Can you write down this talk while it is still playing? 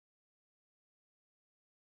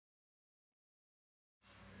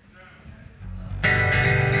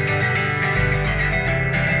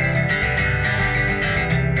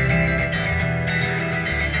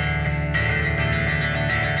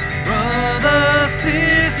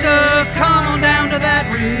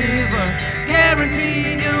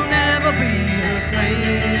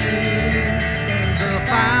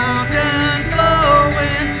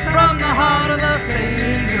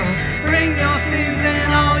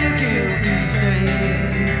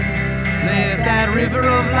that river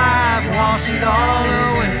of life, wash it all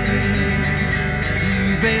away. If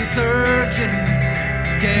you've been searching,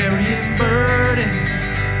 carrying burden,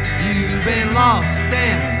 you've been lost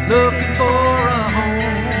and looking for a home.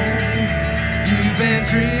 If you've been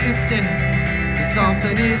drifting, if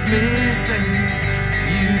something is missing,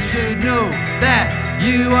 you should know that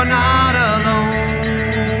you are not alone.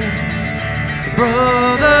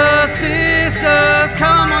 Brothers, sisters,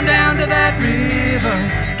 come on down to that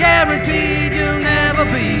river. Guaranteed you'll never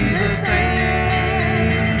be the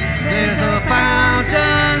same. There's a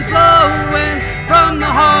fountain flowing from the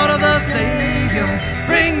heart of the Savior.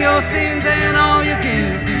 Bring your sins and all your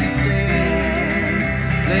guilty stains.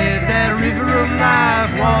 Let that river of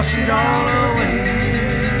life wash it all away.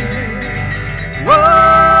 Whoa,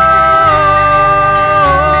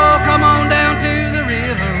 come on down to the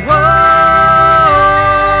river. Whoa,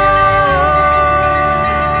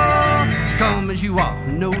 come as you are,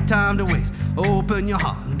 no time to waste. Open your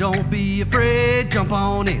heart and don't be afraid. Jump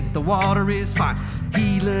on in, the water is fine.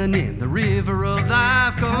 Healing in the river of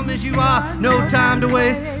life. Come as you are, no time to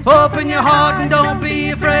waste. Open your heart and don't be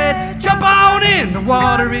afraid. Jump on in, the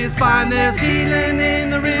water is fine. There's healing in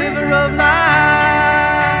the river of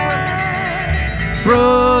life.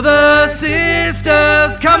 Brothers,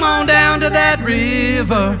 sisters, come on down to that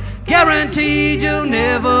river. Guaranteed you'll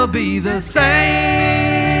never be the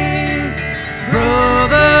same.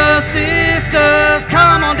 Brothers, sisters,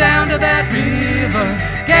 come on down to that river.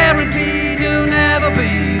 Guaranteed you'll never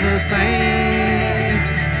be the same.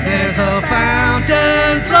 There's a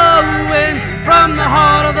fountain flowing from the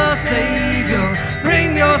heart of the Savior.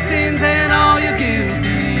 Bring your sins and all your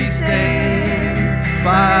guilty stains.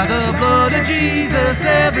 By the blood of Jesus,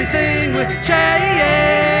 everything will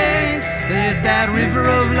change. Let that river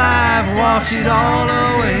of life wash it all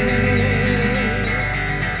away.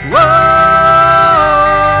 Whoa,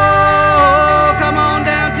 come on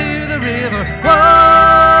down to the river. Whoa,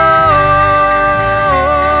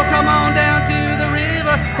 come on down to the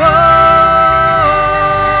river. Whoa,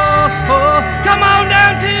 come on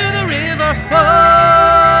down to the river.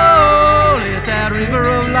 Whoa, let that river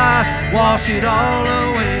of life wash it all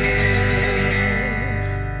away.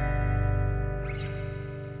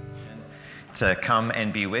 To come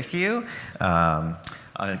and be with you.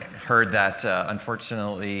 I heard that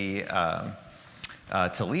unfortunately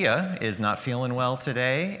Talia is not feeling well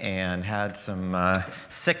today and had some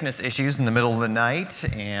sickness issues in the middle of the night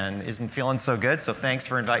and isn't feeling so good. So thanks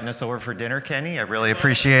for inviting us over for dinner, Kenny. I really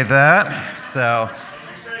appreciate that. So,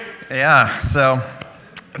 yeah, so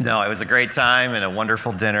no, it was a great time and a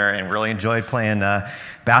wonderful dinner and really enjoyed playing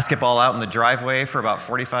basketball out in the driveway for about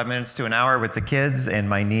 45 minutes to an hour with the kids. And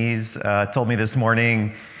my knees told me this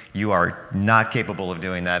morning, you are not capable of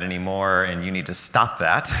doing that anymore and you need to stop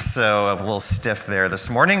that. So I'm a little stiff there this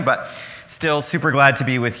morning, but still super glad to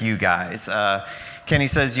be with you guys. Kenny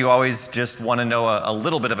says you always just want to know a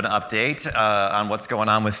little bit of an update on what's going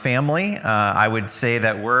on with family. I would say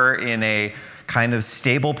that we're in a kind of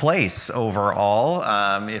stable place overall.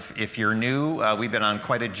 If you're new, we've been on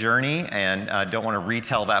quite a journey and don't want to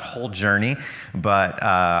retell that whole journey, but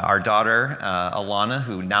our daughter, Alana,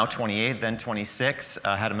 who now 28, then 26,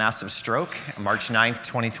 had a massive stroke March 9th,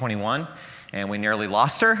 2021, and we nearly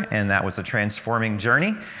lost her, and that was a transforming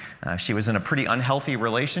journey. She was in a pretty unhealthy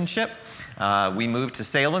relationship. We moved to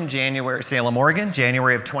Salem, Oregon,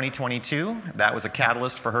 January of 2022. That was a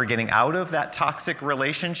catalyst for her getting out of that toxic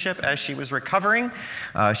relationship as she was recovering.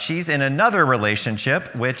 She's in another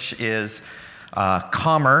relationship, which is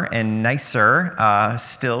calmer and nicer.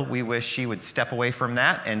 Still, we wish she would step away from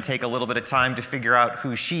that and take a little bit of time to figure out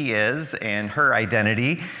who she is and her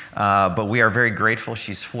identity. But we are very grateful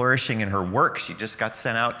she's flourishing in her work. She just got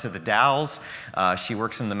sent out to the Dalles. She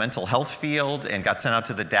works in the mental health field and got sent out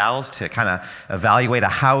to the Dalles to kind of evaluate a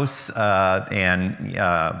house and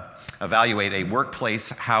evaluate a workplace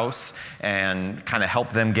house and kind of help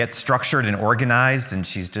them get structured and organized, and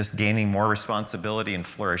she's just gaining more responsibility and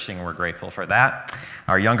flourishing, and we're grateful for that.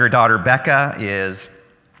 Our younger daughter, Becca, is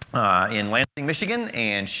in Lansing, Michigan,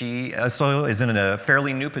 and she also is in a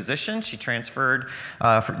fairly new position. She transferred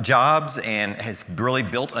for jobs and has really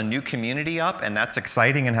built a new community up, and that's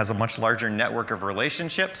exciting and has a much larger network of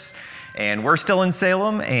relationships. And we're still in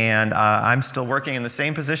Salem, and I'm still working in the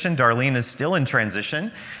same position. Darlene is still in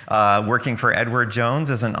transition, working for Edward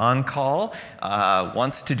Jones as an on-call,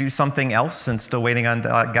 wants to do something else and still waiting on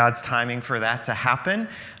God's timing for that to happen.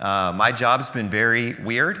 My job's been very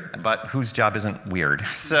weird, but whose job isn't weird?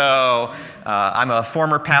 So I'm a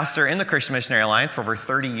former pastor in the Christian Missionary Alliance for over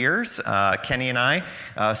 30 years. Kenny and I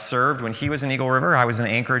served when he was in Eagle River. I was in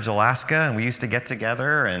Anchorage, Alaska, and we used to get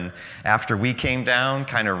together. And after we came down,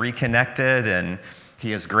 kind of reconnected, and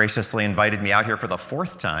he has graciously invited me out here for the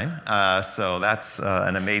 4th time. So that's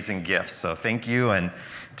an amazing gift. So thank you, and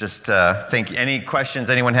just any questions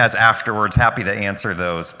anyone has afterwards, happy to answer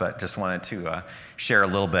those, but just wanted to share a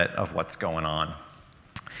little bit of what's going on.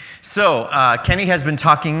 So Kenny has been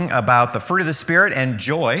talking about the fruit of the Spirit and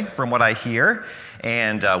joy, from what I hear,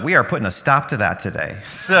 and we are putting a stop to that today.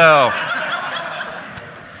 So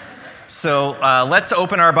let's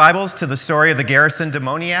open our Bibles to the story of the Garrison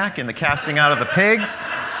demoniac and the casting out of the pigs.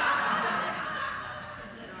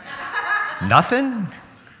 Nothing?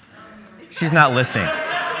 She's not listening.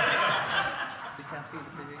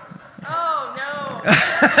 Oh, no.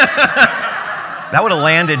 That would have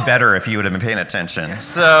landed better if you would have been paying attention.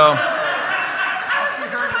 So,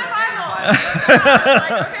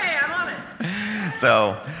 Okay, I'm on it.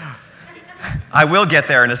 so I will get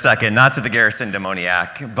there in a second, not to the Garrison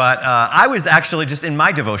demoniac, but I was actually just in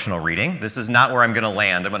my devotional reading. This is not where I'm going to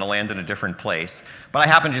land. I'm going to land in a different place. But I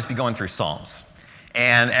happen to just be going through Psalms.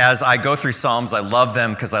 And as I go through Psalms, I love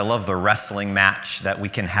them because I love the wrestling match that we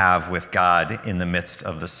can have with God in the midst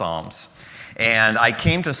of the Psalms. And I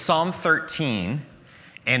came to Psalm 13,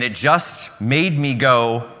 and it just made me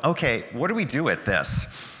go, okay, what do we do with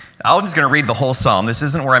this? I'm just going to read the whole psalm. This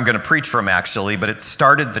isn't where I'm going to preach from, actually, but it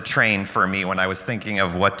started the train for me when I was thinking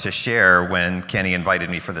of what to share when Kenny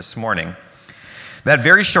invited me for this morning. That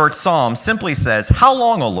very short psalm simply says, "How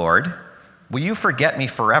long, O Lord, will you forget me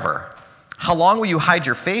forever? How long will you hide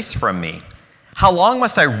your face from me? How long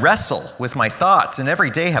must I wrestle with my thoughts and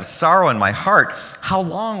every day have sorrow in my heart? How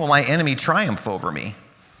long will my enemy triumph over me?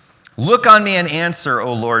 Look on me and answer,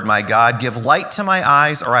 O Lord my God. Give light to my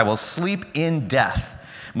eyes, or I will sleep in death.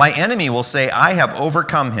 My enemy will say, I have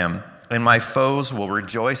overcome him, and my foes will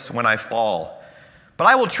rejoice when I fall. But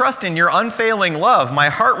I will trust in your unfailing love. My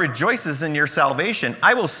heart rejoices in your salvation.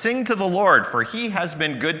 I will sing to the Lord, for he has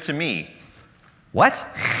been good to me." What?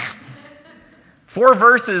 4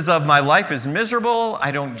 verses of my life is miserable.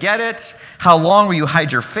 I don't get it. How long will you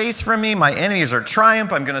hide your face from me? My enemies are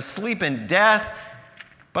triumph. I'm going to sleep in death.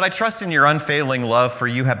 But I trust in your unfailing love, for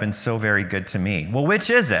you have been so very good to me. Well, which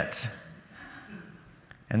is it?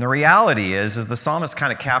 And the reality is the psalmist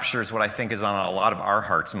kind of captures what I think is on a lot of our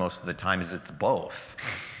hearts most of the time, is it's both.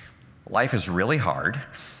 Life is really hard,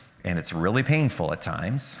 and it's really painful at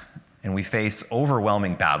times, and we face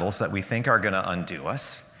overwhelming battles that we think are going to undo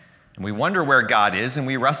us. And we wonder where God is, and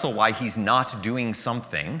we wrestle why he's not doing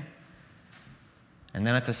something. And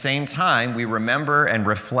then at the same time, we remember and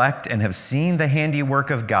reflect and have seen the handiwork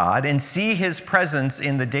of God and see his presence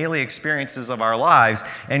in the daily experiences of our lives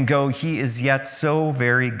and go, he is yet so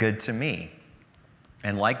very good to me.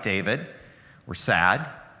 And like David, we're sad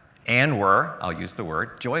and we're, I'll use the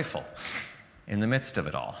word, joyful in the midst of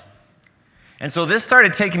it all. And so this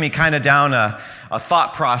started taking me kind of down a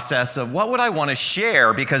thought process of what would I want to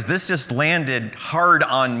share, because this just landed hard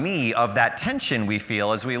on me of that tension we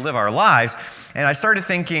feel as we live our lives. And I started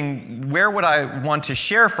thinking, where would I want to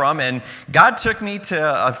share from? And God took me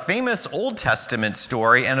to a famous Old Testament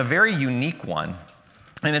story, and a very unique one.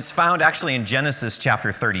 And it's found actually in Genesis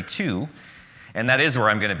chapter 32. And that is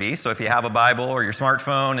where I'm going to be. So if you have a Bible or your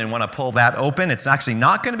smartphone and want to pull that open, it's actually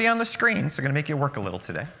not going to be on the screen. So I'm going to make you work a little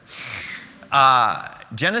today.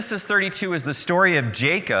 Genesis 32 is the story of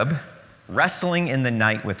Jacob wrestling in the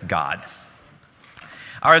night with God.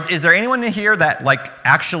 Is there anyone in here that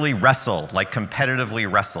actually wrestled,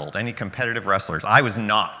 competitively wrestled? Any competitive wrestlers? I was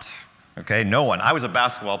not. Okay, no one. I was a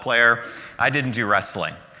basketball player. I didn't do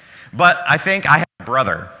wrestling. But I think I have a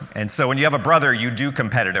brother. And so when you have a brother, you do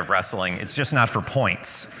competitive wrestling. It's just not for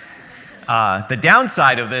points. The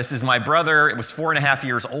downside of this is my brother was 4.5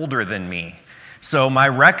 years older than me. So my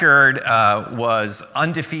record was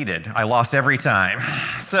undefeated. I lost every time.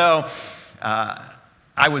 So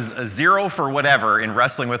I was a 0 for whatever in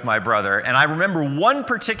wrestling with my brother. And I remember one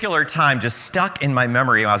particular time just stuck in my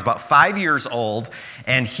memory. I was about 5 years old,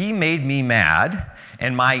 and he made me mad.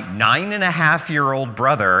 And my 9.5-year-old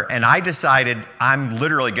brother, and I decided I'm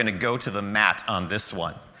literally going to go to the mat on this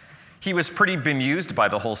one. He was pretty bemused by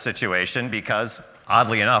the whole situation because,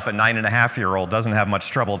 oddly enough, a 9.5-year-old doesn't have much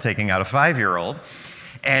trouble taking out a 5-year-old.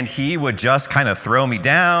 And he would just kind of throw me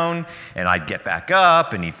down, and I'd get back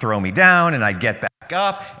up, and he'd throw me down, and I'd get back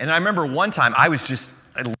up. And I remember one time I was just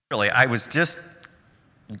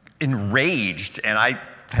enraged, and I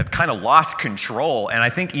had kind of lost control. And I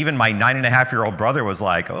think even my 9.5-year-old brother was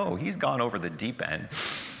like, oh, he's gone over the deep end.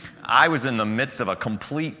 I was in the midst of a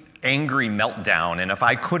complete angry meltdown. And if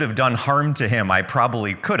I could have done harm to him, I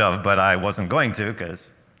probably could have, but I wasn't going to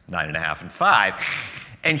because 9.5 and 5.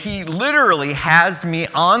 And he literally has me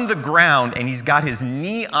on the ground, and he's got his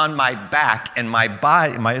knee on my back and my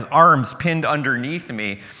body, my arms pinned underneath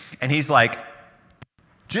me. And he's like,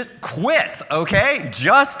 just quit, okay?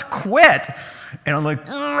 Just quit. And I'm like,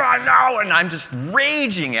 no, and I'm just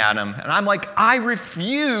raging at him. And I'm like, I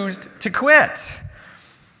refused to quit.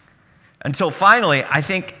 Until finally, I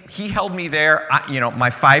think he held me there. My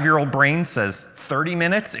 5-year-old brain says 30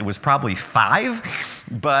 minutes. It was probably 5.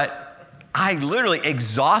 But I literally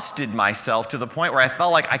exhausted myself to the point where I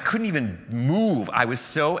felt like I couldn't even move. I was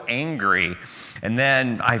so angry. And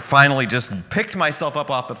then I finally just picked myself up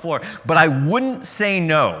off the floor. But I wouldn't say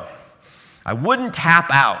no. I wouldn't tap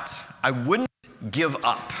out. I wouldn't give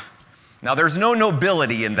up. Now, there's no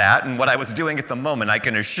nobility in that and what I was doing at the moment, I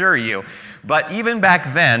can assure you. But even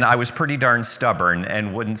back then, I was pretty darn stubborn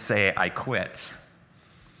and wouldn't say I quit.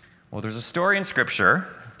 Well, there's a story in Scripture,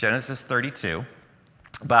 Genesis 32,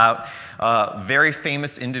 about a very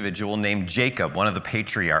famous individual named Jacob, one of the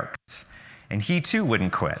patriarchs. And he too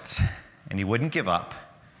wouldn't quit. And he wouldn't give up.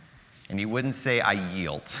 And he wouldn't say, I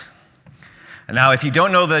yield. And now, if you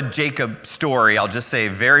don't know the Jacob story, I'll just say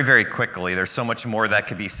very, very quickly. There's so much more that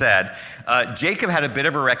could be said. Jacob had a bit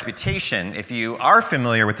of a reputation. If you are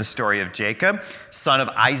familiar with the story of Jacob, son of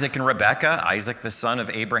Isaac and Rebekah, Isaac the son of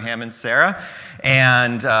Abraham and Sarah,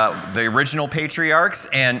 and the original patriarchs.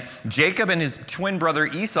 And Jacob and his twin brother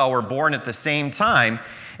Esau were born at the same time.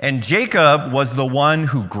 And Jacob was the one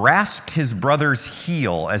who grasped his brother's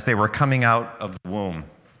heel as they were coming out of the womb.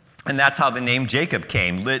 And that's how the name Jacob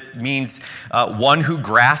came. It means one who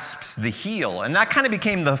grasps the heel. And that kind of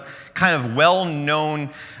became the kind of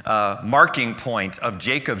well-known marking point of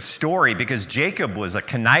Jacob's story, because Jacob was a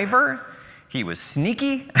conniver, he was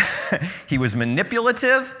sneaky, he was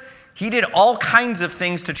manipulative. He did all kinds of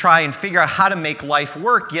things to try and figure out how to make life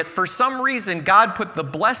work, yet for some reason, God put the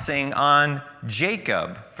blessing on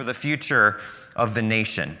Jacob for the future of the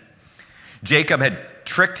nation. Jacob had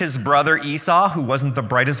tricked his brother Esau, who wasn't the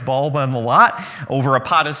brightest bulb on the lot, over a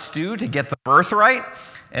pot of stew to get the birthright.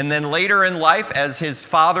 And then later in life, as his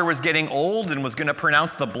father was getting old and was going to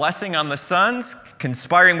pronounce the blessing on the sons,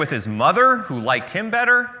 conspiring with his mother, who liked him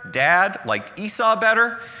better, dad liked Esau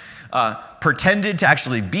better, pretended to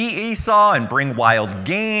actually be Esau and bring wild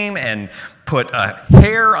game and put a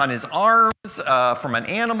hair on his arms from an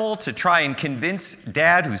animal to try and convince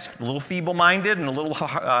dad, who's a little feeble-minded and a little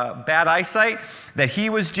bad eyesight, that he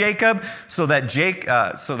was Jacob, so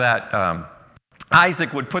that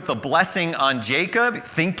Isaac would put the blessing on Jacob,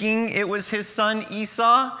 thinking it was his son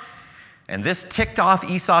Esau. And this ticked off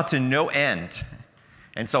Esau to no end.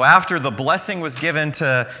 And so after the blessing was given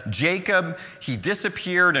to Jacob, he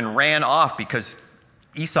disappeared and ran off because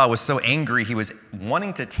Esau was so angry he was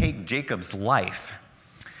wanting to take Jacob's life.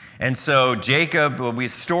 And so the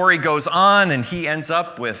story goes on, and he ends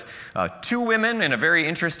up with 2 women in a very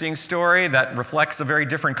interesting story that reflects a very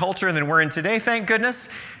different culture than we're in today, thank goodness.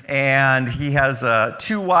 And he has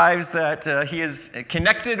 2 wives that he is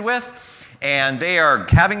connected with, and they are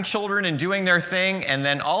having children and doing their thing. And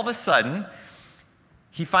then all of a sudden,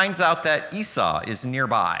 he finds out that Esau is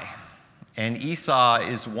nearby, and Esau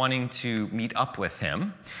is wanting to meet up with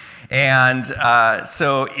him. And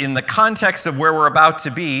so in the context of where we're about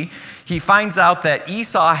to be, he finds out that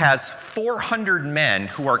Esau has 400 men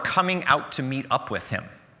who are coming out to meet up with him.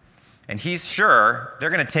 And he's sure they're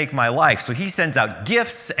going to take my life. So he sends out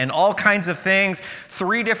gifts and all kinds of things,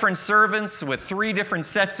 3 different servants with 3 different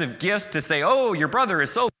sets of gifts to say, oh, your brother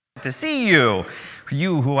is so glad to see you.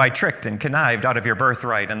 You who I tricked and connived out of your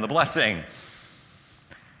birthright and the blessing.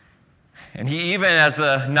 And he even, as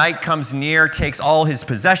the night comes near, takes all his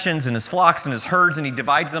possessions and his flocks and his herds, and he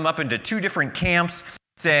divides them up into 2 different camps,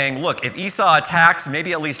 saying, look, if Esau attacks,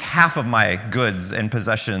 maybe at least half of my goods and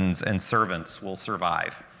possessions and servants will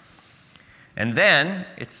survive. And then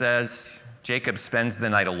it says Jacob spends the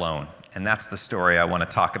night alone. And that's the story I want to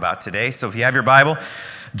talk about today. So if you have your Bible,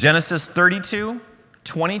 Genesis 32,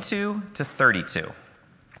 22 to 32.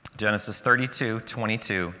 Genesis 32,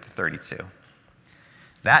 22 to 32.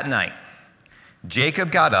 That night,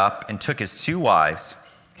 Jacob got up and took his 2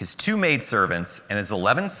 wives, his 2 maidservants, and his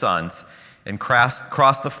 11 sons, and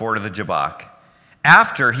crossed the ford of the Jabbok.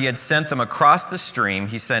 After he had sent them across the stream,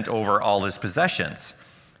 he sent over all his possessions.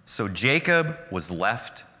 So Jacob was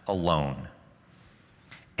left alone.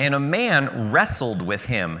 And a man wrestled with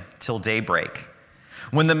him till daybreak.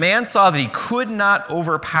 When the man saw that he could not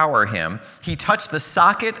overpower him, he touched the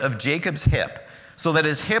socket of Jacob's hip, so that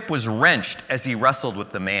his hip was wrenched as he wrestled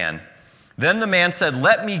with the man. Then the man said,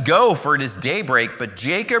 "Let me go, for it is daybreak." But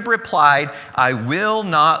Jacob replied, "I will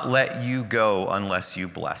not let you go unless you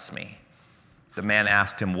bless me." The man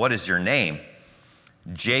asked him, "What is your name?"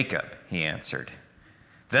 "Jacob," he answered.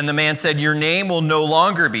 Then the man said, "Your name will no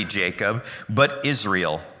longer be Jacob, but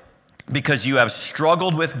Israel, because you have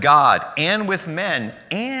struggled with God and with men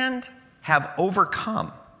and have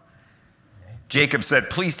overcome." Jacob said,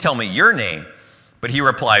 "Please tell me your name." But he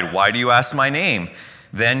replied, "Why do you ask my name?"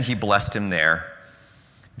 Then he blessed him there.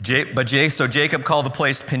 So Jacob called the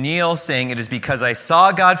place Peniel, saying, "It is because I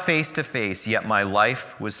saw God face to face, yet my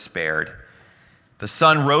life was spared." The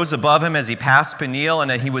sun rose above him as he passed Peniel,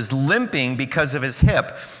 and he was limping because of his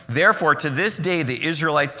hip. Therefore, to this day, the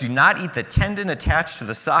Israelites do not eat the tendon attached to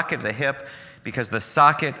the socket of the hip, because the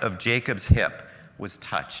socket of Jacob's hip was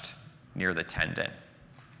touched near the tendon.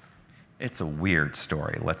 It's a weird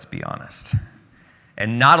story, let's be honest.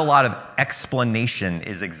 And not a lot of explanation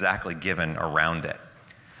is exactly given around it.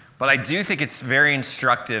 But I do think it's very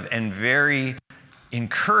instructive and very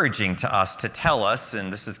encouraging to us to tell us,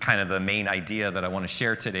 and this is kind of the main idea that I want to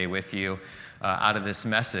share today with you out of this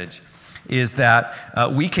message, is that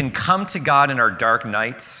we can come to God in our dark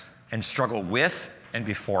nights and struggle with and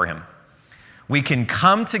before Him. We can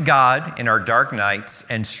come to God in our dark nights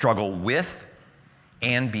and struggle with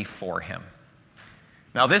and before Him.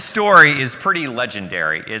 Now, this story is pretty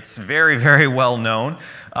legendary. It's very, very well known.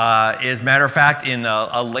 As a matter of fact, in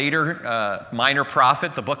a later minor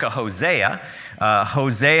prophet, the book of Hosea,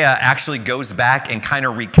 Hosea actually goes back and kind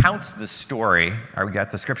of recounts the story. We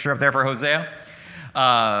got the scripture up there for Hosea?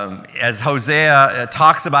 As Hosea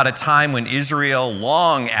talks about a time when Israel,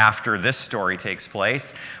 long after this story takes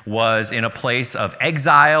place, was in a place of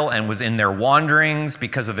exile and was in their wanderings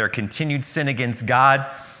because of their continued sin against God.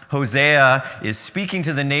 Hosea is speaking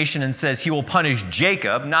to the nation and says he will punish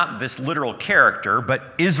Jacob, not this literal character,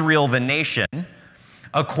 but Israel the nation,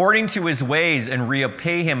 according to his ways and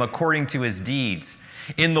repay him according to his deeds.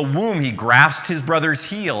 In the womb, he grasped his brother's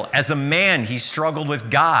heel. As a man, he struggled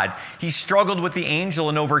with God. He struggled with the angel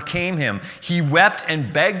and overcame him. He wept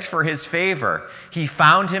and begged for his favor. He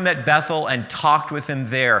found him at Bethel and talked with him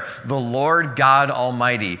there. The Lord God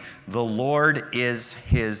Almighty, the Lord is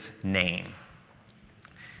his name.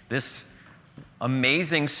 This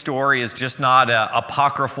amazing story is just not an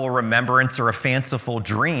apocryphal remembrance or a fanciful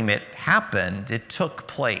dream. It happened. It took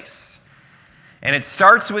place. And it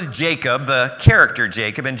starts with Jacob, the character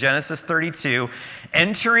Jacob, in Genesis 32,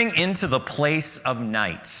 entering into the place of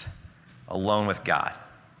night alone with God.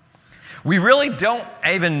 We really don't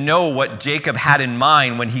even know what Jacob had in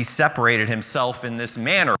mind when he separated himself in this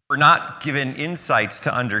manner. We're not given insights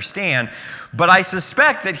to understand, but I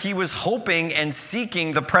suspect that he was hoping and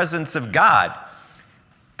seeking the presence of God.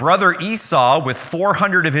 Brother Esau, with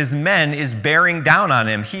 400 of his men, is bearing down on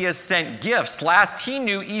him. He has sent gifts. Last he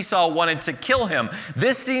knew, Esau wanted to kill him.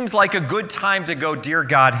 This seems like a good time to go, "Dear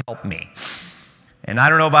God, help me." And I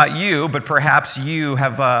don't know about you, but perhaps you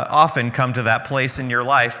have often come to that place in your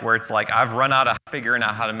life where it's like, I've run out of figuring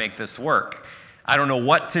out how to make this work. I don't know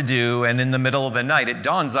what to do, and in the middle of the night, it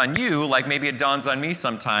dawns on you, like maybe it dawns on me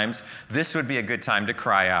sometimes, this would be a good time to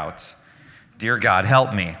cry out, "Dear God,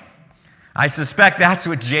 help me." I suspect that's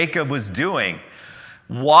what Jacob was doing.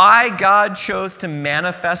 Why God chose to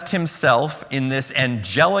manifest himself in this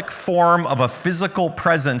angelic form of a physical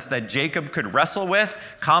presence that Jacob could wrestle with,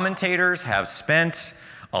 commentators have spent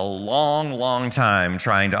a long, long time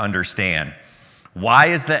trying to understand. Why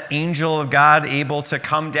is the angel of God able to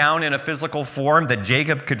come down in a physical form that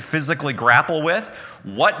Jacob could physically grapple with?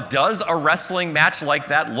 What does a wrestling match like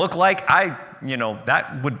that look like?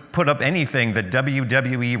 That would put up anything that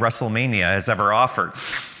WWE WrestleMania has ever offered.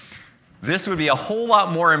 This would be a whole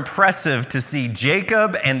lot more impressive to see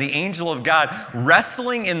Jacob and the angel of God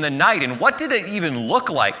wrestling in the night. And what did it even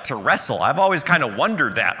look like to wrestle? I've always kind of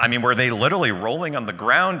wondered that. I mean, were they literally rolling on the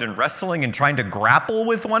ground and wrestling and trying to grapple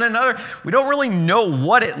with one another? We don't really know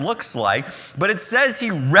what it looks like, but it says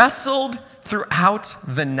he wrestled throughout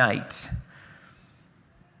the night.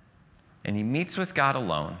 And he meets with God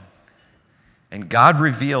alone. And God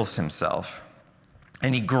reveals himself.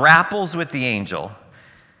 And he grapples with the angel.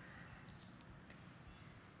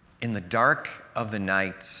 In the dark of the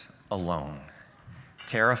night alone,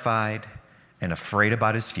 terrified and afraid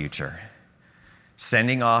about his future,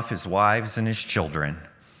 sending off his wives and his children,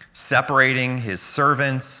 separating his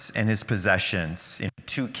servants and his possessions into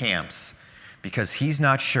two camps because he's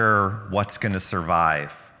not sure what's going to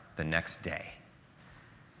survive the next day.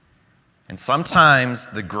 And sometimes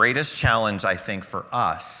the greatest challenge, I think, for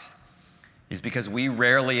us is because we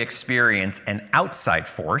rarely experience an outside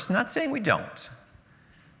force, not saying we don't,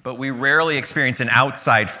 but we rarely experience an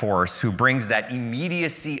outside force who brings that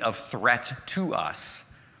immediacy of threat to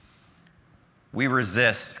us. We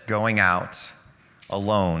resist going out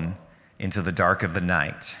alone into the dark of the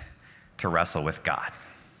night to wrestle with God.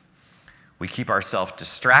 We keep ourselves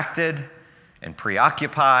distracted and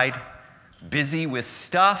preoccupied, busy with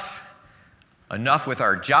stuff, enough with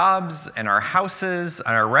our jobs and our houses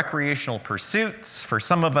and our recreational pursuits, for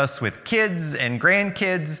some of us with kids and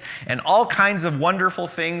grandkids and all kinds of wonderful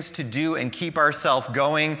things to do and keep ourselves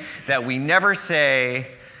going, that we never say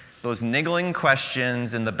those niggling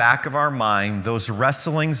questions in the back of our mind, those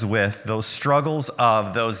wrestlings with, those struggles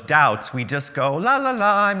of, those doubts. We just go, la, la,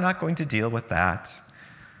 la, I'm not going to deal with that.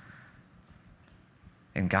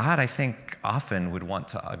 And God, I think, often would want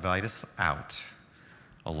to invite us out,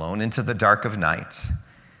 alone into the dark of night,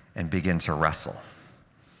 and begin to wrestle.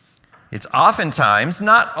 It's oftentimes,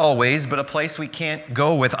 not always, but a place we can't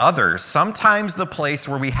go with others. Sometimes the place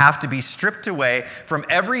where we have to be stripped away from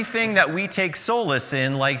everything that we take solace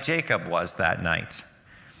in, like Jacob was that night.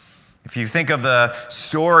 If you think of the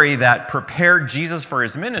story that prepared Jesus for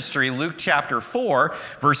his ministry, Luke chapter 4,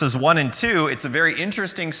 verses 1 and 2, it's a very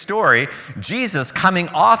interesting story. Jesus coming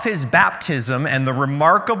off his baptism and the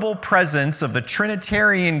remarkable presence of the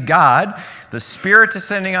Trinitarian God, the Spirit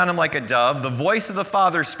descending on him like a dove, the voice of the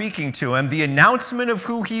Father speaking to him, the announcement of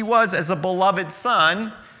who he was as a beloved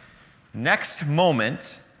Son. Next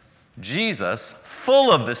moment, Jesus,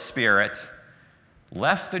 full of the Spirit,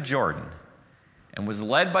 left the Jordan and was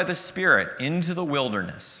led by the Spirit into the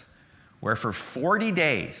wilderness, where for 40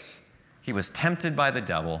 days he was tempted by the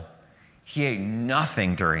devil. He ate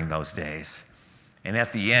nothing during those days. And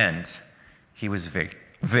at the end, he was very,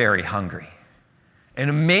 very hungry. An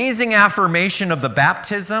amazing affirmation of the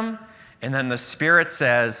baptism, and then the Spirit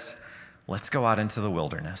says, let's go out into the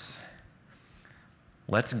wilderness.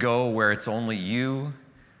 Let's go where it's only you,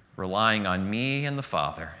 relying on me and the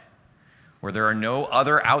Father, where there are no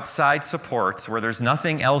other outside supports, where there's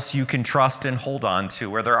nothing else you can trust and hold on to,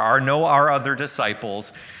 where there are no our other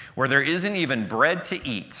disciples, where there isn't even bread to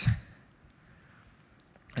eat,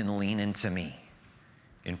 and lean into me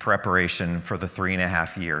in preparation for the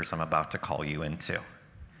 3.5 years I'm about to call you into.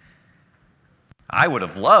 I would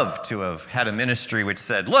have loved to have had a ministry which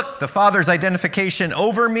said, look, the Father's identification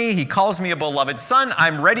over me, he calls me a beloved Son,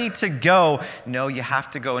 I'm ready to go. No, you have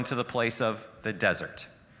to go into the place of the desert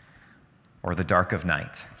or the dark of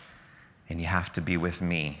night. And you have to be with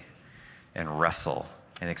me and wrestle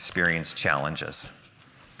and experience challenges.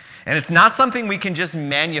 And it's not something we can just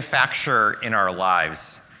manufacture in our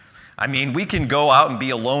lives. I mean, we can go out and be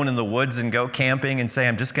alone in the woods and go camping and say,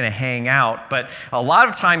 I'm just going to hang out. But a lot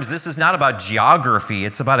of times this is not about geography.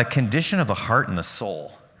 It's about a condition of the heart and the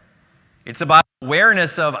soul. It's about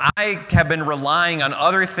awareness of I have been relying on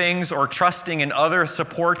other things or trusting in other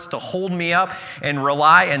supports to hold me up and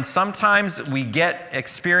rely. And sometimes we get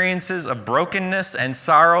experiences of brokenness and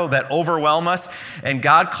sorrow that overwhelm us. And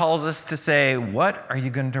God calls us to say, what are you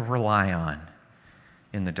going to rely on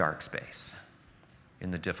in the dark space,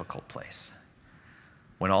 in the difficult place,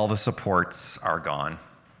 when all the supports are gone?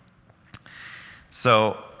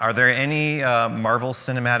 So are there any Marvel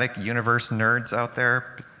Cinematic Universe nerds out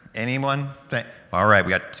there? Anyone? All right, we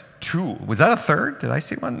got two. Was that a third? Did I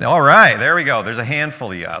see one? All right, there we go. There's a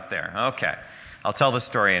handful of you out there. Okay, I'll tell the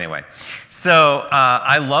story anyway. So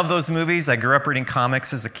I love those movies. I grew up reading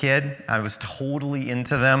comics as a kid. I was totally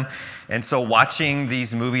into them. And so watching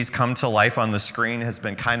these movies come to life on the screen has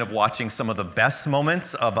been kind of watching some of the best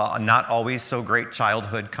moments of a not always so great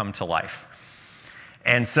childhood come to life.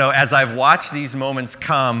 And so as I've watched these moments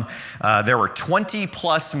come, there were 20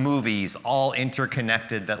 plus movies all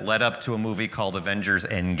interconnected that led up to a movie called Avengers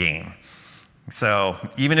Endgame. So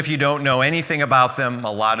even if you don't know anything about them,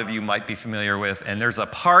 a lot of you might be familiar with. And there's a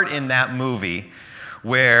part in that movie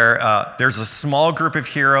where there's a small group of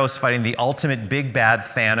heroes fighting the ultimate big bad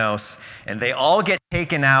Thanos, and they all get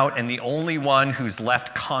taken out, and the only one who's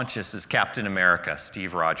left conscious is Captain America,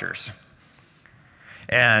 Steve Rogers.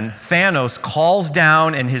 And Thanos calls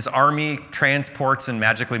down, and his army transports and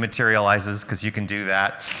magically materializes, because you can do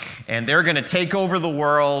that. And they're going to take over the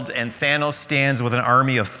world, and Thanos stands with an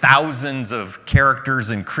army of thousands of characters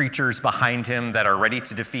and creatures behind him that are ready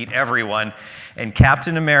to defeat everyone. And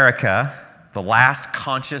Captain America, the last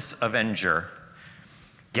conscious Avenger,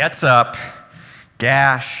 gets up,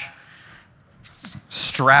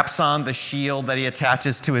 straps on the shield that he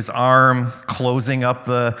attaches to his arm, closing up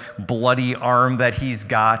the bloody arm that he's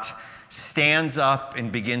got, stands up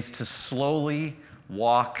and begins to slowly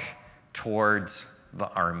walk towards the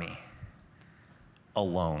army.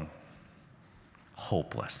 Alone.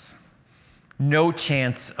 Hopeless. No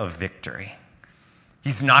chance of victory.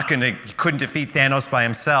 He couldn't defeat Thanos by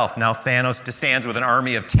himself. Now Thanos stands with an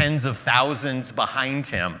army of tens of thousands behind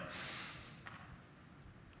him.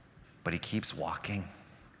 But he keeps walking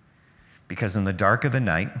because in the dark of the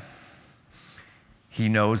night, he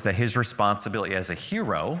knows that his responsibility as a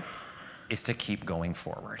hero is to keep going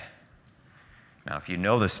forward. Now, if you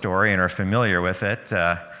know the story and are familiar with it,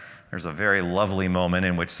 there's a very lovely moment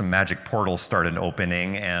in which some magic portals started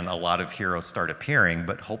opening and a lot of heroes start appearing,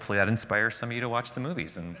 but hopefully that inspires some of you to watch the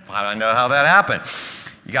movies and I know how that happened.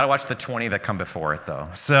 You got to watch the 20 that come before it, though.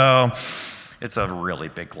 So it's a really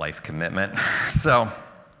big life commitment.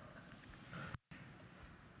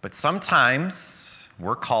 But sometimes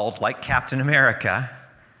we're called, like Captain America,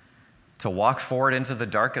 to walk forward into the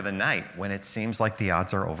dark of the night when it seems like the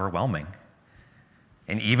odds are overwhelming.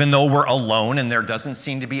 And even though we're alone and there doesn't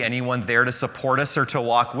seem to be anyone there to support us or to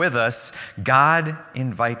walk with us, God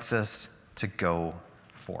invites us to go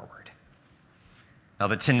forward. Now,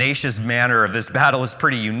 the tenacious manner of this battle is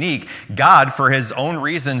pretty unique. God, for his own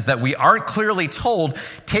reasons that we aren't clearly told,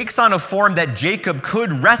 takes on a form that Jacob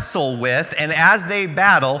could wrestle with, and as they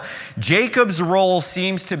battle, Jacob's role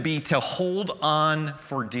seems to be to hold on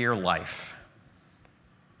for dear life.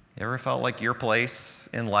 You ever felt like your place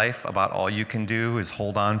in life, about all you can do is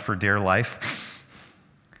hold on for dear life?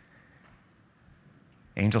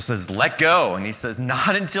 Angel says, let go. And he says,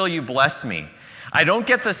 not until you bless me. I don't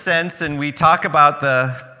get the sense, and we talk about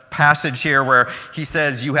the passage here where he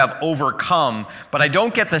says you have overcome, but I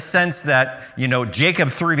don't get the sense that, Jacob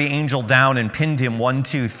threw the angel down and pinned him 1,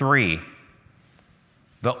 2, 3.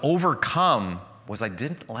 The overcome was I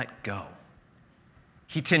didn't let go.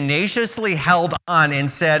 He tenaciously held on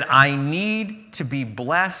and said, I need to be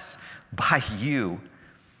blessed by you.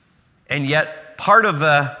 And yet, part of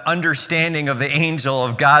the understanding of the angel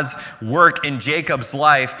of God's work in Jacob's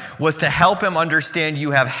life was to help him understand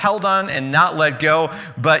you have held on and not let go,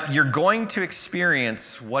 but you're going to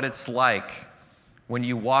experience what it's like when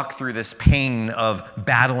you walk through this pain of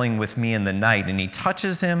battling with me in the night. And he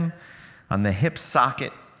touches him on the hip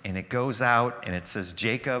socket, and it goes out, and it says,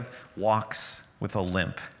 Jacob walks with a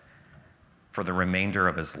limp for the remainder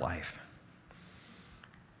of his life.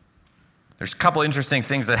 There's a couple interesting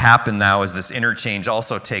things that happen now as this interchange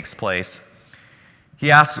also takes place. He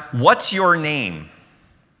asks, what's your name?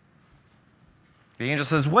 The angel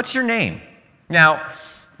says, what's your name? Now,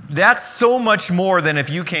 that's so much more than if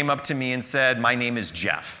you came up to me and said, my name is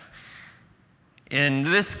Jeff. In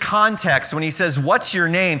this context, when he says, what's your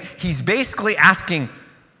name? He's basically asking,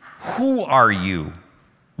 who are you?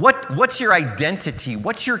 What's your identity?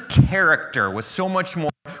 What's your character? Was so much more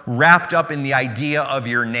wrapped up in the idea of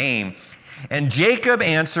your name. And Jacob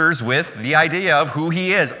answers with the idea of who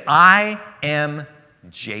he is. I am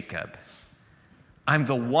Jacob. I'm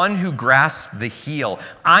the one who grasps the heel.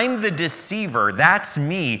 I'm the deceiver. That's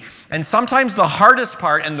me. And sometimes the hardest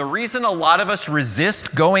part, and the reason a lot of us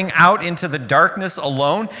resist going out into the darkness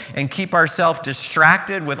alone and keep ourselves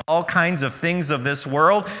distracted with all kinds of things of this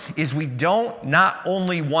world, is we don't not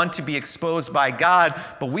only want to be exposed by God,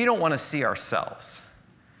 but we don't want to see ourselves.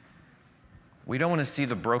 We don't want to see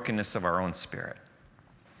the brokenness of our own spirit.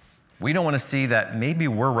 We don't want to see that maybe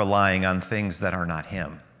we're relying on things that are not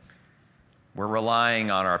Him. We're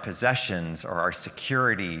relying on our possessions or our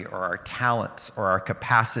security or our talents or our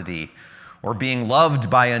capacity or being loved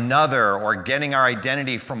by another or getting our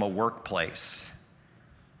identity from a workplace.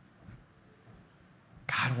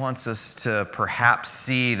 God wants us to perhaps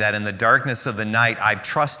see that in the darkness of the night, I've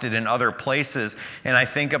trusted in other places. And I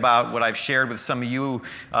think about what I've shared with some of you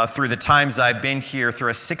through the times I've been here through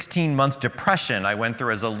a 16-month depression I went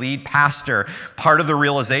through as a lead pastor. Part of the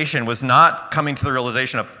realization was not coming to the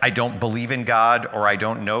realization of I don't believe in God or I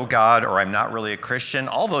don't know God or I'm not really a Christian.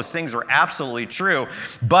 All those things were absolutely true.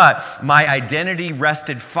 But my identity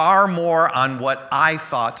rested far more on what I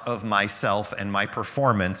thought of myself and my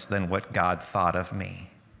performance than what God thought of me.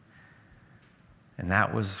 And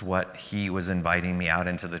that was what He was inviting me out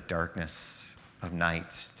into the darkness of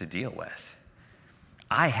night to deal with.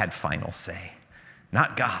 I had final say,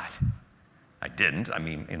 not God. I didn't. I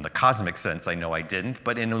mean, in the cosmic sense, I know I didn't.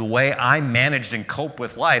 But in the way I managed and coped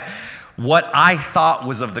with life, what I thought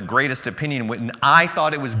was of the greatest opinion, when I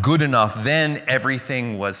thought it was good enough, then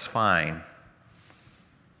everything was fine.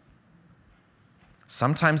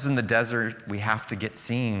 Sometimes in the desert, we have to get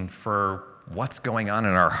seen for what's going on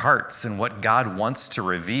in our hearts and what God wants to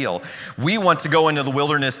reveal. We want to go into the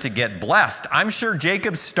wilderness to get blessed. I'm sure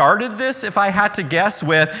Jacob started this, if I had to guess,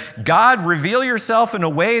 with, God, reveal yourself in a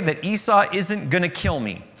way that Esau isn't going to kill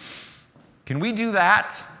me. Can we do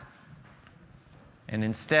that? And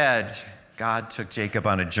instead, God took Jacob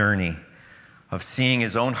on a journey of seeing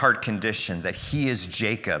his own heart condition, that he is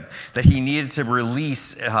Jacob, that he needed to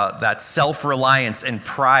release that self-reliance and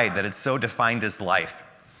pride that had so defined his life.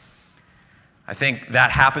 I think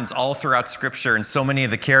that happens all throughout Scripture and so many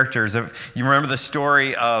of the characters. You remember the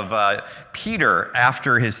story of Peter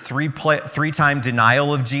after his three-time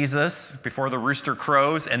denial of Jesus before the rooster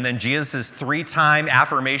crows, and then Jesus' three-time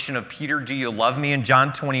affirmation of Peter, do you love me, in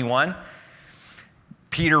John 21?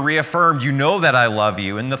 Peter reaffirmed, you know that I love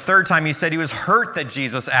you. And the third time he said he was hurt that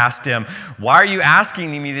Jesus asked him, why are you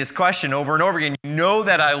asking me this question over and over again? You know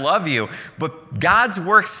that I love you. But God's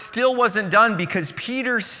work still wasn't done because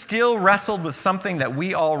Peter still wrestled with something that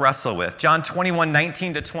we all wrestle with. John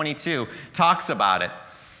 21:19-22 talks about it.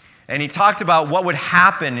 And he talked about what would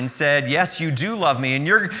happen and said, yes, you do love me, and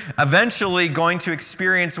you're eventually going to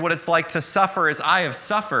experience what it's like to suffer as I have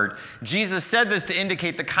suffered. Jesus said this to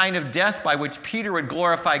indicate the kind of death by which Peter would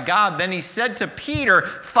glorify God. Then he said to Peter,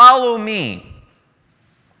 follow me.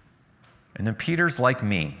 And then Peter's like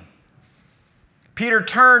me. Peter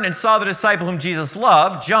turned and saw the disciple whom Jesus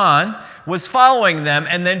loved, John, was following them.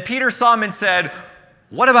 And then Peter saw him and said,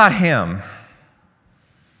 what about him?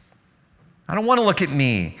 I don't want to look at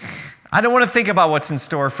me. I don't want to think about what's in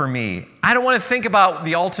store for me. I don't want to think about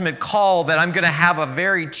the ultimate call that I'm going to have a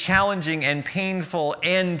very challenging and painful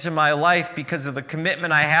end to my life because of the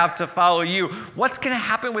commitment I have to follow you. What's going to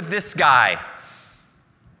happen with this guy?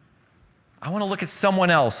 I want to look at someone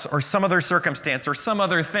else or some other circumstance or some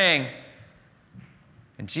other thing.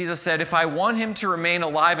 And Jesus said, if I want him to remain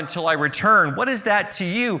alive until I return, what is that to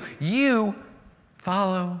you? You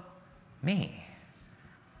follow me.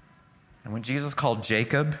 And when Jesus called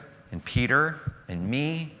Jacob and Peter and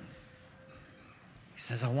me, he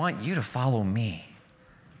says, I want you to follow me.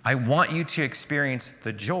 I want you to experience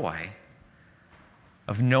the joy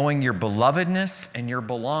of knowing your belovedness and your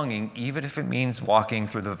belonging, even if it means walking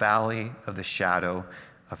through the valley of the shadow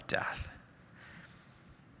of death.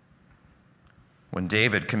 When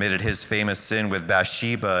David committed his famous sin with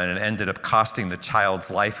Bathsheba and it ended up costing the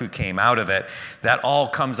child's life who came out of it, that all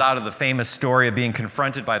comes out of the famous story of being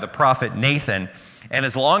confronted by the prophet Nathan. And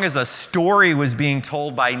as long as a story was being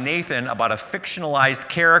told by Nathan about a fictionalized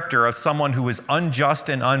character of someone who was unjust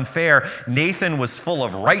and unfair, David was full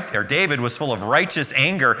of righteous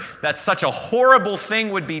anger that such a horrible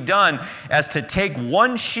thing would be done as to take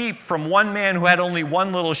one sheep from one man who had only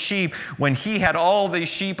one little sheep when he had all these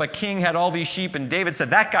sheep, a king had all these sheep, and David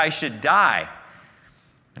said, that guy should die.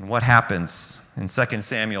 And what happens in 2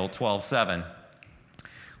 Samuel 12:7?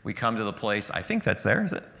 We come to the place, I think that's there,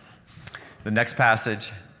 is it? The next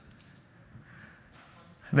passage.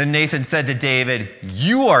 Then Nathan said to David,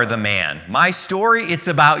 you are the man. My story, it's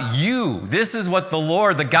about you. This is what the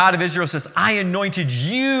Lord, the God of Israel, says. I anointed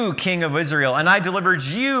you king of Israel, and I delivered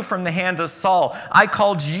you from the hand of Saul. I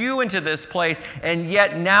called you into this place, and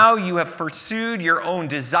yet now you have pursued your own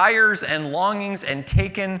desires and longings and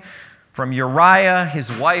taken from Uriah,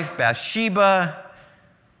 his wife Bathsheba.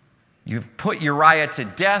 You've put Uriah to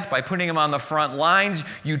death by putting him on the front lines.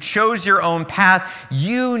 You chose your own path.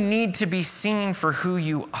 You need to be seen for who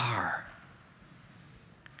you are.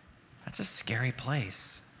 That's a scary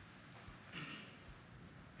place.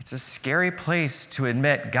 It's a scary place to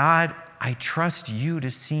admit, God, I trust you to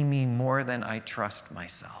see me more than I trust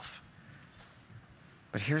myself.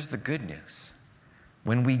 But here's the good news.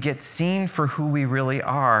 When we get seen for who we really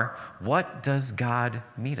are, what does God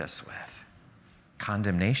meet us with?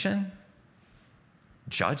 Condemnation?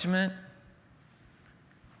 Judgment?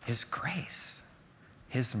 His grace,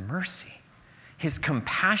 His mercy, His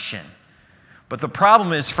compassion. But the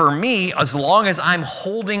problem is for me, as long as I'm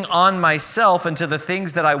holding on myself and to the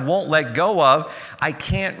things that I won't let go of, I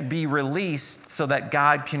can't be released so that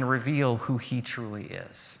God can reveal who He truly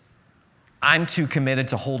is. I'm too committed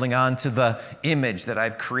to holding on to the image that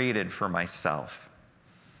I've created for myself.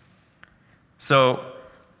 So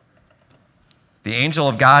the angel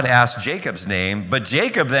of God asked Jacob's name, but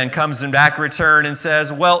Jacob then comes back in return and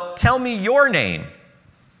says, well, tell me your name.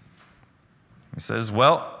 He says,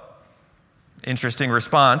 well, interesting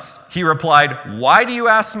response. He replied, why do you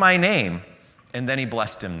ask my name? And then he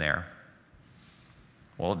blessed him there.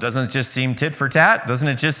 Well, doesn't it just seem tit for tat? Doesn't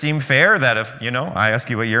it just seem fair that if, I ask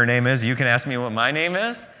you what your name is, you can ask me what my name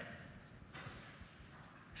is? He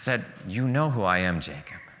said, you know who I am,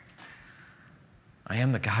 Jacob. I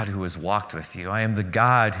am the God who has walked with you. I am the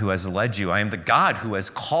God who has led you. I am the God who has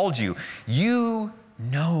called you. You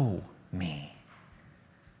know me.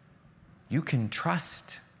 You can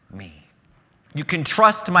trust me. You can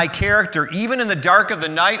trust my character. Even in the dark of the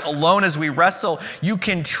night, alone as we wrestle, you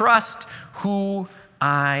can trust who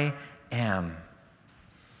I am.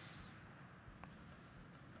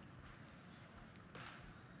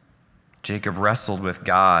 Jacob wrestled with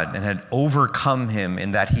God and had overcome him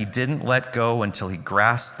in that he didn't let go until he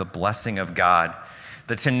grasped the blessing of God.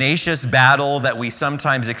 The tenacious battle that we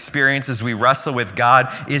sometimes experience as we wrestle with God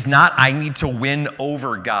is not, I need to win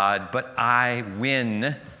over God, but I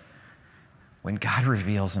win when God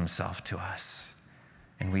reveals himself to us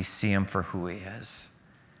and we see him for who he is.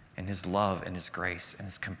 And his love and his grace and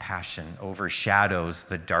his compassion overshadows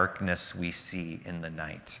the darkness we see in the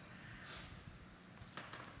night.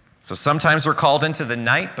 So sometimes we're called into the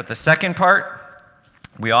night, but the second part,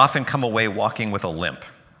 we often come away walking with a limp.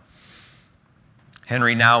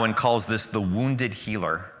 Henry Nouwen calls this the wounded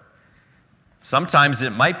healer. Sometimes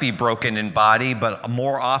it might be broken in body, but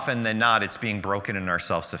more often than not, it's being broken in our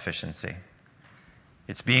self-sufficiency.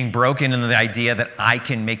 It's being broken in the idea that I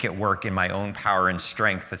can make it work in my own power and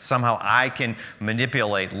strength, that somehow I can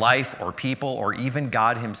manipulate life or people or even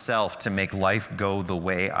God himself to make life go the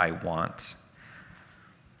way I want.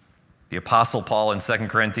 The Apostle Paul in 2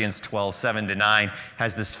 Corinthians 12, 7-9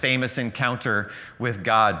 has this famous encounter with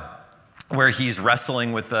God where he's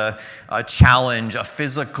wrestling with a challenge, a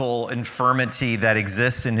physical infirmity that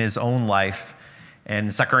exists in his own life. And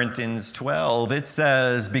in 2 Corinthians 12, it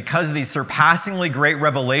says, because of these surpassingly great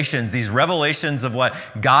revelations, these revelations of what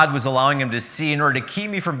God was allowing him to see, in order to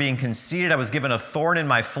keep me from being conceited, I was given a thorn in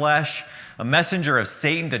my flesh, a messenger of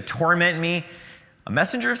Satan to torment me, a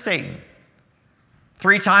messenger of Satan.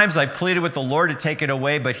 3 times I pleaded with the Lord to take it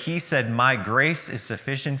away, but he said, my grace is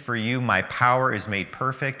sufficient for you. My power is made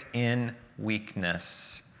perfect in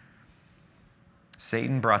weakness.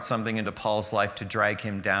 Satan brought something into Paul's life to drag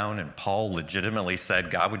him down, and Paul legitimately said,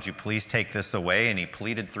 God, would you please take this away? And he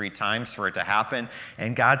pleaded 3 times for it to happen.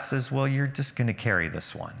 And God says, well, you're just going to carry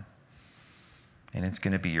this one. And it's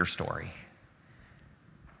going to be your story.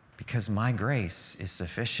 Because my grace is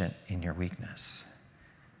sufficient in your weakness.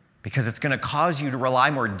 Because it's going to cause you to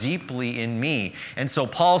rely more deeply in me. And so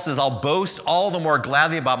Paul says, I'll boast all the more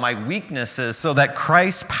gladly about my weaknesses so that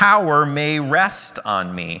Christ's power may rest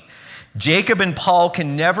on me. Jacob and Paul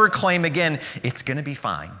can never claim again, it's going to be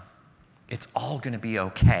fine. It's all going to be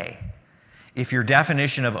okay. If your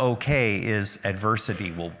definition of okay is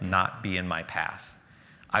adversity will not be in my path.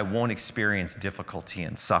 I won't experience difficulty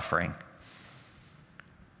and suffering.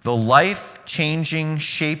 The life-changing,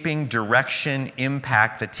 shaping direction,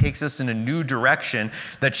 impact that takes us in a new direction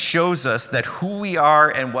that shows us that who we are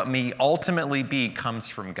and what may ultimately be comes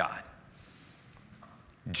from God.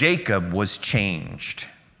 Jacob was changed.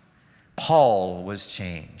 Paul was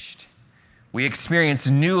changed. We experience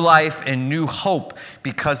new life and new hope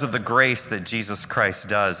because of the grace that Jesus Christ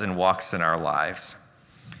does and walks in our lives.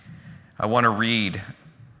 I want to read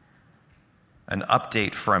an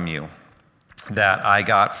update from you that I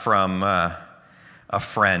got from a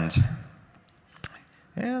friend.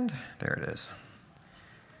 And there it is.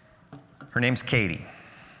 Her name's Katie.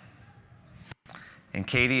 And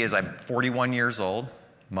Katie is 41 years old,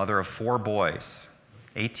 mother of 4 boys,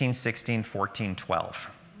 18, 16, 14,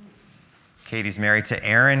 12. Katie's married to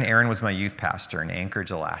Aaron. Aaron was my youth pastor in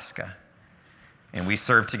Anchorage, Alaska. And we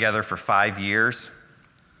served together for 5 years.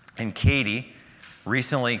 And Katie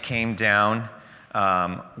recently came down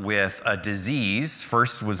with a disease.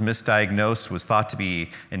 First was misdiagnosed, was thought to be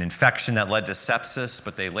an infection that led to sepsis,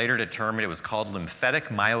 but they later determined it was called lymphatic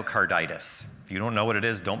myocarditis. If you don't know what it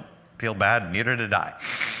is, don't feel bad, neither did I.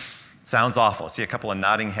 It sounds awful. I see a couple of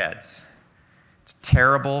nodding heads. It's a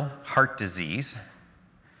terrible heart disease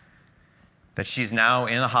that she's now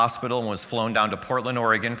in a hospital and was flown down to Portland,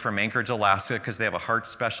 Oregon from Anchorage, Alaska, because they have a heart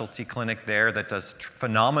specialty clinic there that does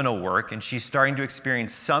phenomenal work, and she's starting to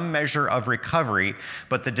experience some measure of recovery,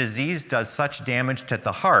 but the disease does such damage to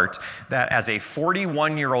the heart that as a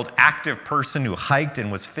 41-year-old active person who hiked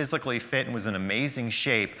and was physically fit and was in amazing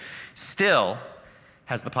shape, still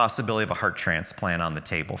has the possibility of a heart transplant on the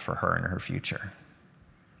table for her and her future.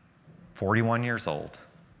 41 years old,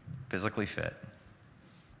 physically fit.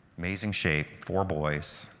 Amazing shape, 4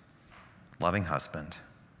 boys, loving husband.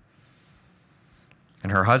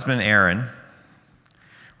 And her husband, Aaron,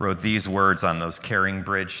 wrote these words on those carrying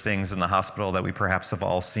bridge things in the hospital that we perhaps have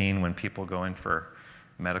all seen when people go in for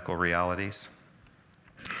medical realities.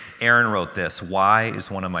 Aaron wrote this: why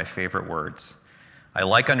is one of my favorite words. I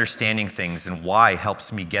like understanding things, and why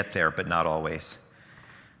helps me get there, but not always.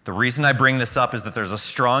 The reason I bring this up is that there's a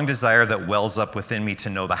strong desire that wells up within me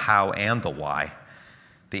to know the how and the why.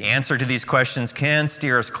 The answer to these questions can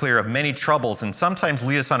steer us clear of many troubles and sometimes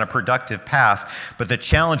lead us on a productive path, but the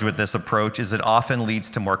challenge with this approach is it often leads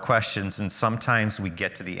to more questions, and sometimes we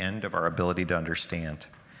get to the end of our ability to understand.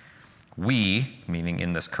 We, meaning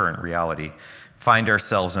in this current reality, find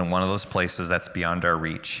ourselves in one of those places that's beyond our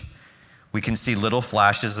reach. We can see little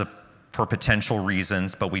flashes of for potential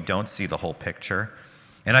reasons, but we don't see the whole picture.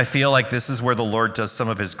 And I feel like this is where the Lord does some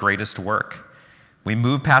of his greatest work. We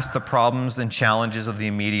move past the problems and challenges of the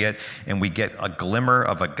immediate, and we get a glimmer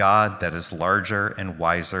of a God that is larger and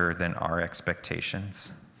wiser than our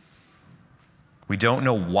expectations. We don't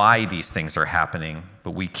know why these things are happening,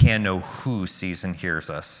 but we can know who sees and hears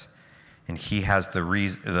us, and he has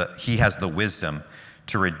the wisdom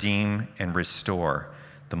to redeem and restore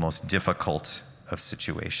the most difficult of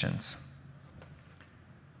situations.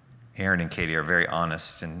 Aaron and Katie are very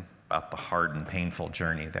honest about the hard and painful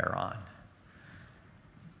journey they're on.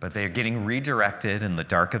 But they are getting redirected in the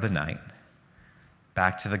dark of the night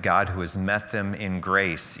back to the God who has met them in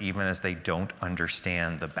grace, even as they don't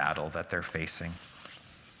understand the battle that they're facing.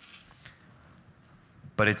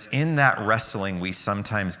 But it's in that wrestling we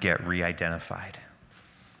sometimes get re-identified.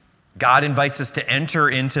 God invites us to enter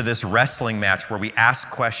into this wrestling match where we ask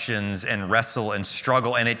questions and wrestle and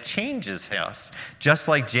struggle, and it changes us, just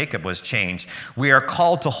like Jacob was changed. We are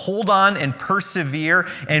called to hold on and persevere,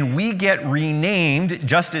 and we get renamed,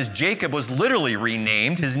 just as Jacob was literally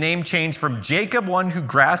renamed. His name changed from Jacob, one who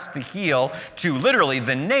grasped the heel, to literally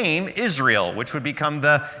the name Israel, which would become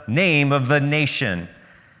the name of the nation.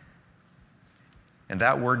 And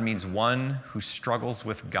that word means one who struggles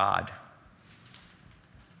with God.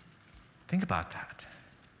 Think about that.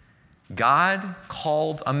 God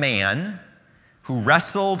called a man who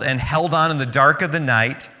wrestled and held on in the dark of the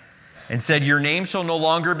night and said, "Your name shall no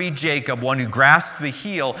longer be Jacob, one who grasped the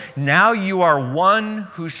heel. Now you are one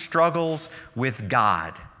who struggles with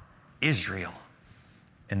God, Israel."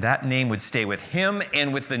 And that name would stay with him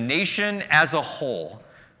and with the nation as a whole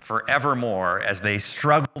forevermore as they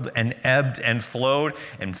struggled and ebbed and flowed.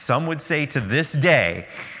 And some would say to this day,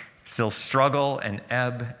 still struggle and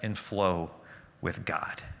ebb and flow with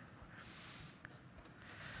God.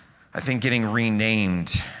 I think getting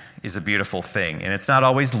renamed is a beautiful thing. And it's not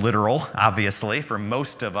always literal, obviously. For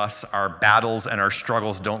most of us, our battles and our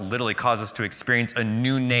struggles don't literally cause us to experience a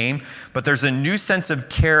new name, but there's a new sense of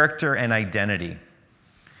character and identity.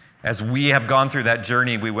 As we have gone through that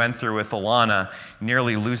journey we went through with Alana,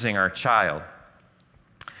 nearly losing our child.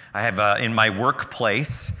 I have in my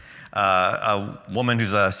workplace, a woman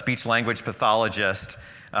who's a speech language pathologist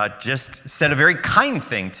just said a very kind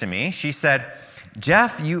thing to me. She said,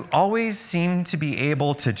 "Jeff, you always seem to be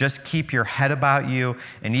able to just keep your head about you,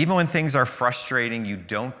 and even when things are frustrating, you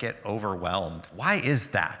don't get overwhelmed. Why is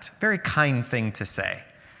that?" Very kind thing to say.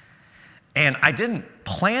 And I didn't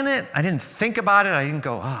plan it. I didn't think about it. I didn't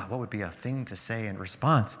go, what would be a thing to say in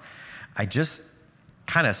response? I just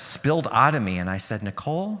kind of spilled out of me, and I said,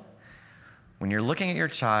 "Nicole, when you're looking at your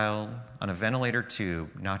child on a ventilator tube,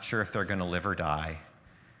 not sure if they're going to live or die,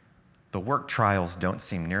 the work trials don't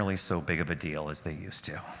seem nearly so big of a deal as they used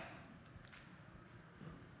to.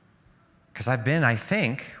 Because I've been, I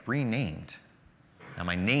think, renamed. Now,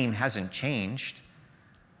 my name hasn't changed,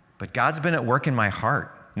 but God's been at work in my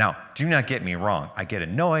heart. Now, do not get me wrong. I get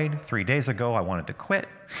annoyed. 3 days ago, I wanted to quit.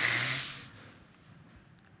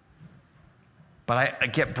 But I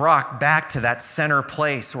get brought back to that center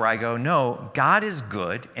place where I go, no, God is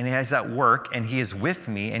good, and he is at work, and he is with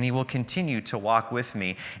me, and he will continue to walk with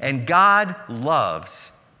me. And God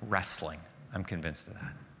loves wrestling. I'm convinced of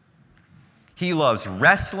that. He loves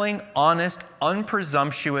wrestling, honest,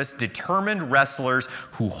 unpresumptuous, determined wrestlers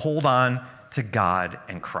who hold on to God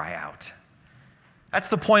and cry out. That's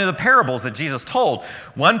the point of the parables that Jesus told.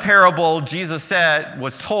 One parable Jesus said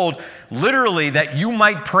was told literally that you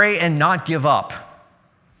might pray and not give up.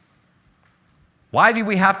 Why do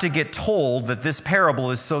we have to get told that this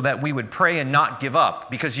parable is so that we would pray and not give up?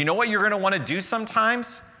 Because you know what you're going to want to do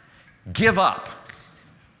sometimes? Give up.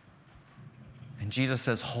 And Jesus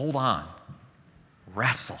says, hold on,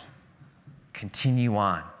 wrestle, continue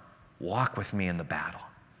on, walk with me in the battle.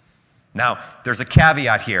 Now, there's a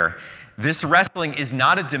caveat here. This wrestling is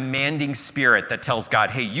not a demanding spirit that tells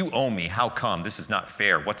God, hey, you owe me. How come? This is not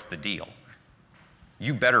fair. What's the deal?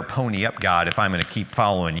 You better pony up, God, if I'm going to keep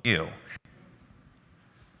following you.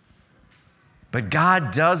 But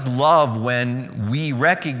God does love when we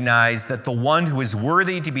recognize that the one who is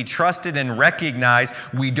worthy to be trusted and recognized,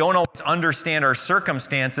 we don't always understand our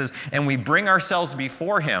circumstances, and we bring ourselves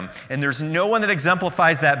before him. And there's no one that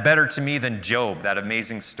exemplifies that better to me than Job, that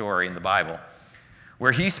amazing story in the Bible,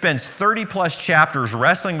 where he spends 30-plus chapters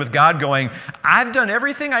wrestling with God going, I've done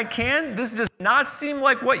everything I can. This does not seem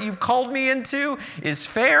like what you've called me into is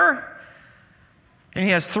fair. And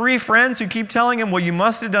he has 3 friends who keep telling him, well, you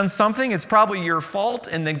must have done something. It's probably your fault.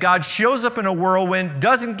 And then God shows up in a whirlwind,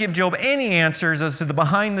 doesn't give Job any answers as to the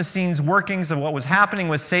behind-the-scenes workings of what was happening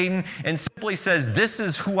with Satan, and simply says, this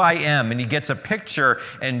is who I am. And he gets a picture,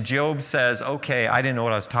 and Job says, okay, I didn't know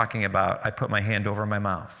what I was talking about. I put my hand over my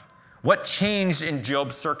mouth. What changed in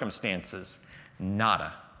Job's circumstances?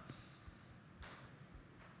 Nada.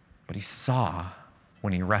 But he saw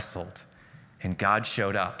when he wrestled, and God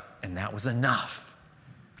showed up, and that was enough.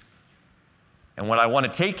 And what I want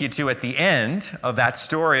to take you to at the end of that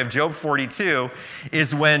story of Job 42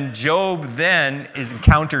 is when Job then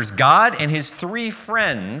encounters God and his 3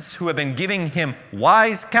 friends who have been giving him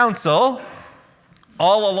wise counsel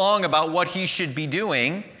all along about what he should be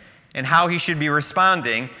doing and how he should be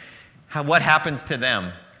responding. What happens to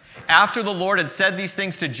them? After the Lord had said these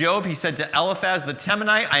things to Job, he said to Eliphaz the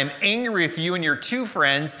Temanite, I am angry with you and your 2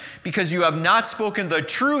 friends because you have not spoken the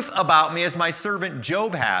truth about me as my servant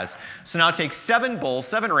Job has. So now take 7 bulls,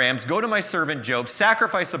 7 rams, go to my servant Job,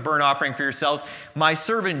 sacrifice a burnt offering for yourselves. My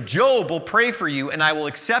servant Job will pray for you, and I will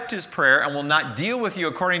accept his prayer and will not deal with you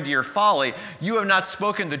according to your folly. You have not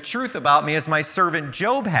spoken the truth about me as my servant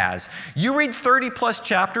Job has. You read 30 plus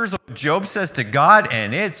chapters of what Job says to God,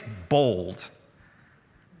 and it's bold.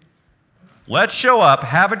 Let's show up,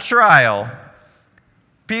 have a trial.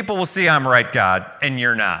 People will see I'm right, God, and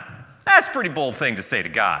you're not. That's a pretty bold thing to say to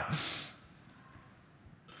God.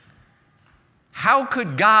 How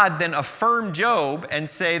could God then affirm Job and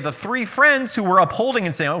say the 3 friends who were upholding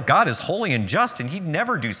and saying, oh, God is holy and just, and he'd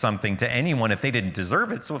never do something to anyone if they didn't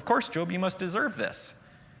deserve it, so of course, Job, you must deserve this.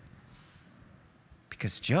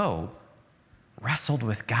 Because Job wrestled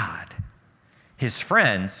with God. His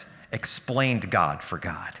friends explained God for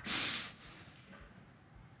God.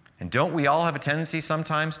 And don't we all have a tendency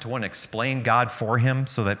sometimes to want to explain God for him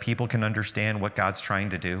so that people can understand what God's trying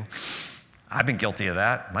to do? I've been guilty of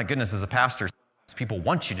that. My goodness, as a pastor, people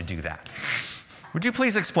want you to do that. Would you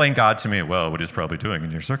please explain God to me? Well, what he's probably doing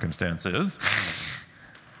in your circumstances.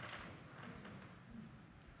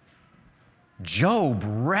 Job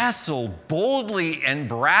wrestled boldly and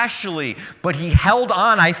brashly, but he held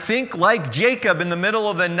on, I think, like Jacob in the middle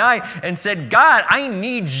of the night and said, God, I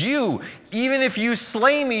need you. Even if you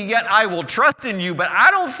slay me, yet I will trust in you, but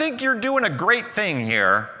I don't think you're doing a great thing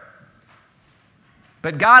here.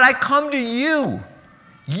 But God, I come to you.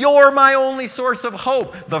 You're my only source of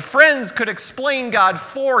hope. The friends could explain God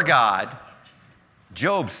for God.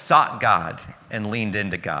 Job sought God and leaned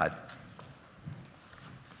into God.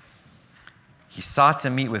 He sought to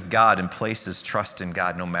meet with God and place his trust in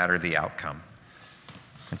God no matter the outcome.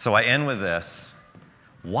 And so I end with this.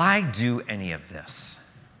 Why do any of this?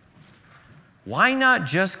 Why not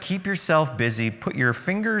just keep yourself busy, put your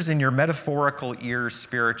fingers in your metaphorical ears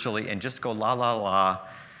spiritually, and just go la, la, la,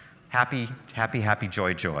 happy, happy, happy,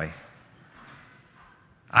 joy, joy?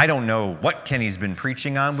 I don't know what Kenny's been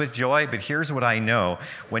preaching on with joy, but here's what I know.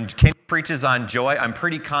 When Kenny preaches on joy, I'm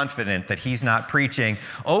pretty confident that he's not preaching,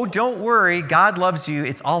 oh, don't worry, God loves you,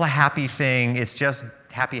 it's all a happy thing, it's just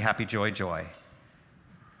happy, happy, joy, joy.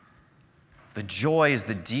 The joy is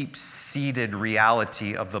the deep-seated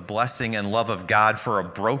reality of the blessing and love of God for a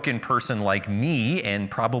broken person like me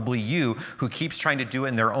and probably you who keeps trying to do it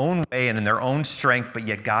in their own way and in their own strength, but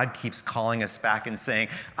yet God keeps calling us back and saying,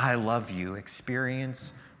 I love you.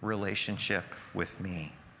 Experience relationship with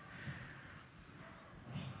me.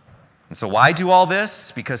 And so why do all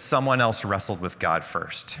this? Because someone else wrestled with God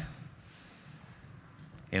first.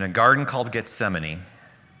 In a garden called Gethsemane,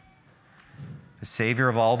 the Savior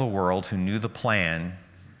of all the world, who knew the plan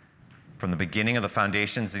from the beginning of the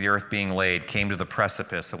foundations of the earth being laid, came to the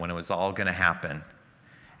precipice of when it was all going to happen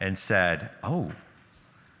and said, oh,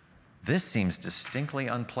 this seems distinctly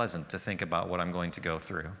unpleasant to think about what I'm going to go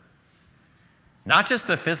through. Not just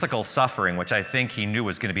the physical suffering, which I think he knew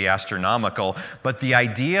was going to be astronomical, but the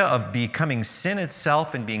idea of becoming sin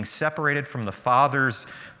itself and being separated from the Father's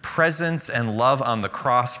presence and love on the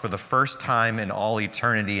cross for the first time in all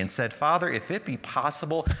eternity, and said, Father, if it be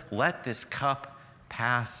possible, let this cup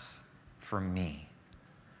pass from me.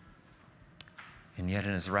 And yet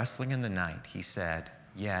in his wrestling in the night, he said,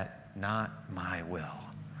 yet not my will,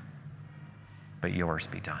 but yours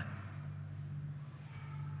be done.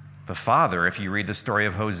 The Father, if you read the story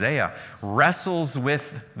of Hosea, wrestles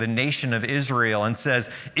with the nation of Israel and says,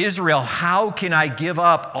 Israel, how can I give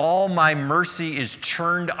up? All my mercy is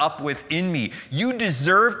churned up within me. You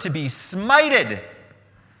deserve to be smited,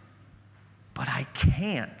 but I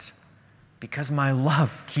can't because my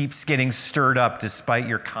love keeps getting stirred up despite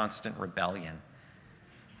your constant rebellion.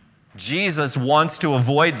 Jesus wants to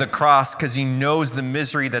avoid the cross because he knows the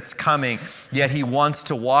misery that's coming, yet he wants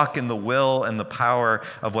to walk in the will and the power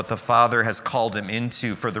of what the Father has called him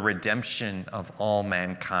into for the redemption of all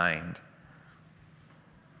mankind.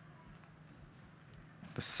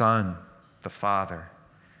 The Son, the Father,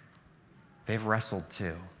 they've wrestled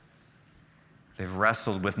too. They've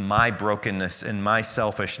wrestled with my brokenness and my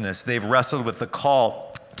selfishness. They've wrestled with the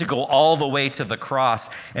call to go all the way to the cross.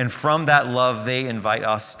 And from that love, they invite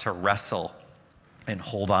us to wrestle and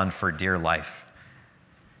hold on for dear life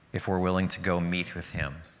if we're willing to go meet with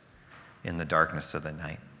him in the darkness of the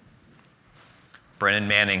night. Brennan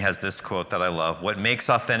Manning has this quote that I love. What makes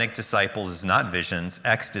authentic disciples is not visions,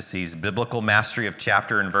 ecstasies, biblical mastery of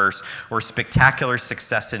chapter and verse, or spectacular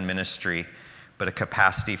success in ministry, but a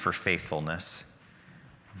capacity for faithfulness.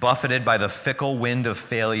 Buffeted by the fickle wind of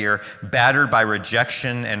failure, battered by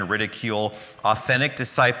rejection and ridicule, authentic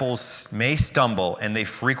disciples may stumble and they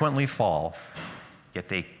frequently fall, yet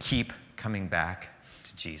they keep coming back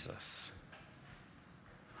to Jesus.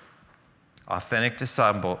 Authentic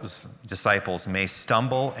disciples may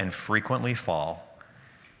stumble and frequently fall,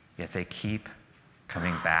 yet they keep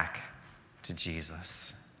coming back to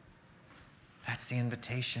Jesus. That's the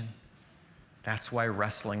invitation. That's why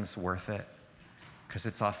wrestling's worth it. Because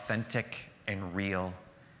it's authentic and real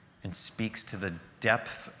and speaks to the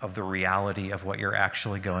depth of the reality of what you're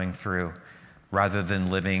actually going through, rather than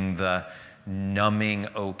living the numbing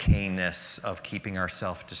okayness of keeping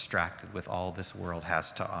ourselves distracted with all this world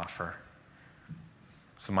has to offer.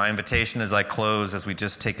 So my invitation as I close, as we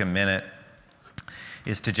just take a minute,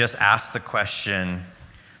 is to just ask the question,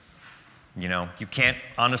 you can't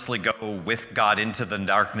honestly go with God into the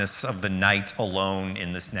darkness of the night alone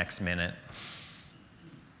in this next minute.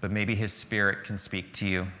 But maybe his Spirit can speak to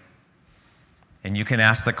you. And you can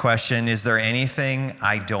ask the question, is there anything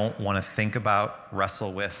I don't want to think about,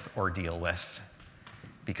 wrestle with, or deal with?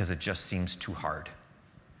 Because it just seems too hard.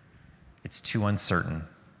 It's too uncertain.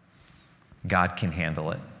 God can handle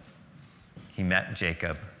it. He met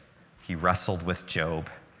Jacob. He wrestled with Job.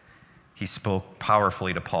 He spoke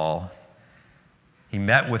powerfully to Paul. He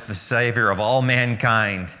met with the Savior of all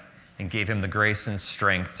mankind and gave him the grace and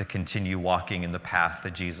strength to continue walking in the path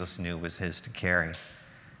that Jesus knew was his to carry.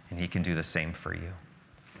 And he can do the same for you.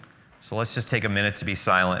 So let's just take a minute to be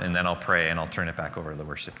silent, and then I'll pray, and I'll turn it back over to the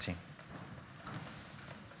worship team.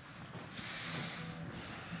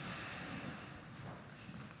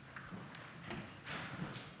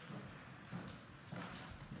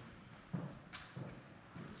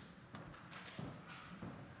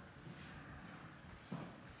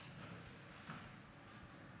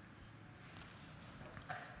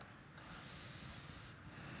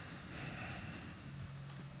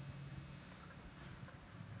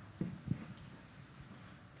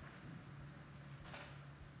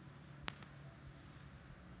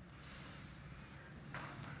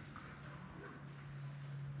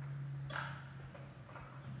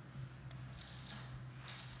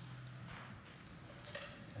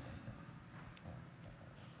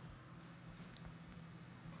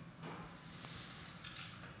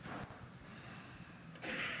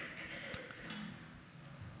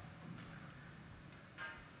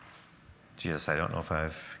 Jesus, I don't know if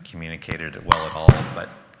I've communicated it well at all, but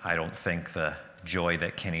I don't think the joy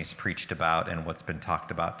that Kenny's preached about and what's been talked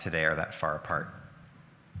about today are that far apart.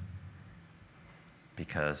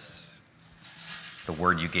 Because the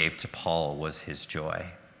word you gave to Paul was his joy.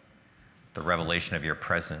 The revelation of your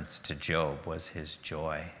presence to Job was his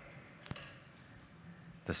joy.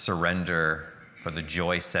 The surrender for the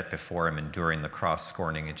joy set before him, enduring the cross,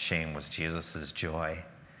 scorning and shame, was Jesus' joy.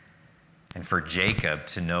 And for Jacob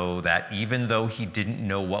to know that even though he didn't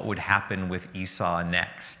know what would happen with Esau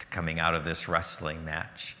next coming out of this wrestling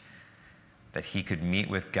match, that he could meet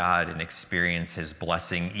with God and experience his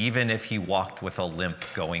blessing, even if he walked with a limp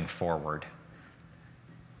going forward,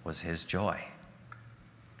 was his joy.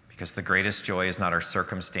 Because the greatest joy is not our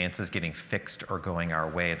circumstances getting fixed or going our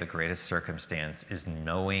way. The greatest circumstance is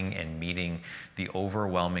knowing and meeting the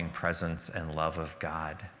overwhelming presence and love of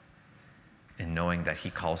God, and knowing that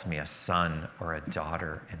he calls me a son or a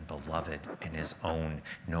daughter and beloved in his own,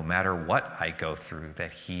 no matter what I go through,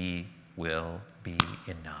 that he will be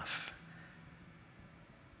enough.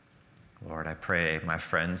 Lord, I pray my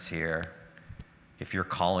friends here, if you're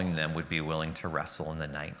calling them, would be willing to wrestle in the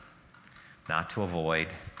night, not to avoid,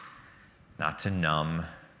 not to numb,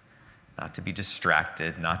 not to be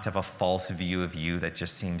distracted, not to have a false view of you that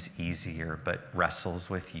just seems easier, but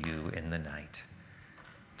wrestles with you in the night,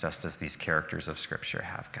 just as these characters of Scripture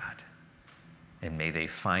have, God. And may they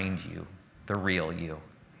find you, the real you,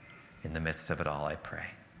 in the midst of it all, I pray.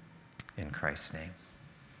 In Christ's name,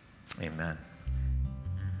 Amen.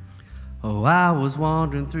 Oh, I was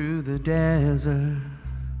wandering through the desert,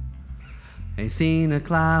 ain't seen a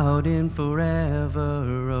cloud in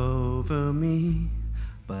forever over me,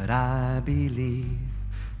 but I believe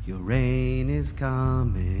your rain is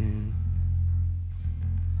coming.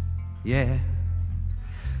 Yeah,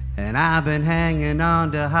 and I've been hanging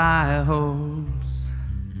on to high hopes,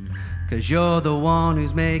 'cause you're the one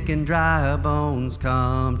who's making dry bones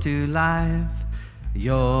come to life.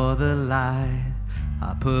 You're the light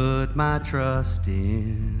I put my trust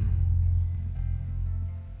in.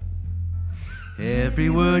 Every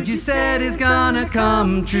word you said is gonna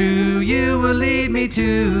come true. You will lead me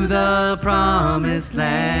to the promised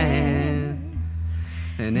land.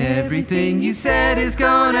 And everything you said is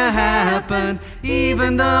gonna happen,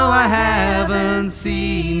 even though I haven't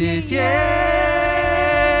seen it yet.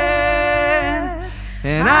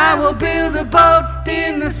 And I will build a boat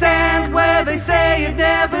in the sand where they say it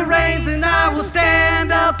never rains, and I will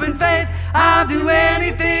stand up in faith. I'll do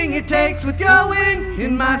anything it takes with your wind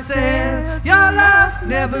in my sails. Your love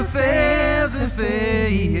never fails or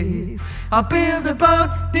fades. I'll build a boat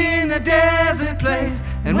in a desert place,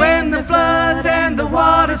 and when the floods and the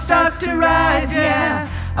water starts to rise, yeah,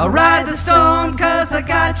 I'll ride the storm 'cause I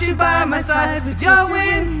got you by my side. With your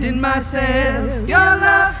wind in my sails, your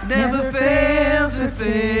love never fails or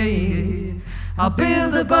fades. I'll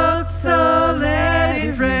build a boat, so let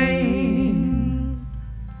it rain.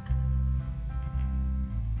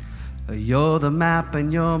 You're the map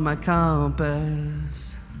and you're my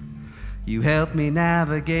compass. You help me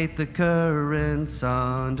navigate the currents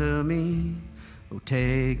under me. Oh,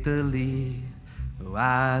 take the lead, oh,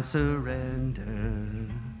 I surrender.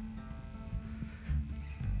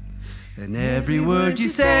 And every word you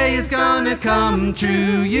say is gonna come true.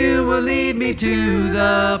 You will lead me to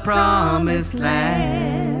the promised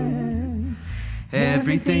land.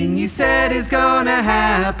 Everything you said is gonna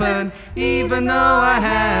happen, even though I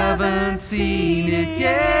haven't seen it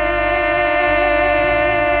yet.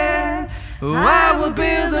 Oh, I will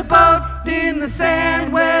build a boat in the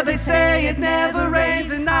sand where they say it never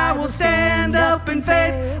rains, and I will stand up in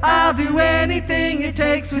faith. I'll do anything it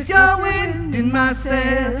takes with your wind in my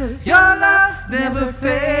sails. Your love never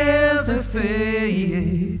fails or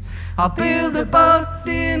fades. I'll build a boat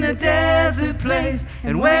in a desert place,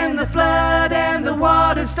 and when the flood and the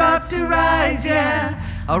water starts to rise, yeah,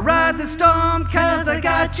 I'll ride the storm 'cause I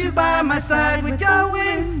got you by my side. With your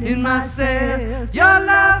wind in my sails, your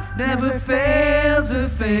love never fails or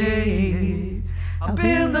fades. I'll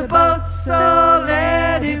build a boat, so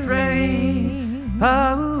let it rain.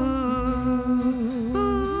 Oh,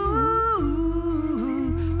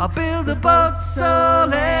 I'll build a boat, so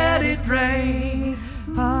let it rain.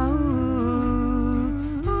 Oh,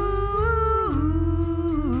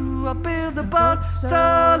 I'll build a boat,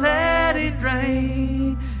 so let it rain.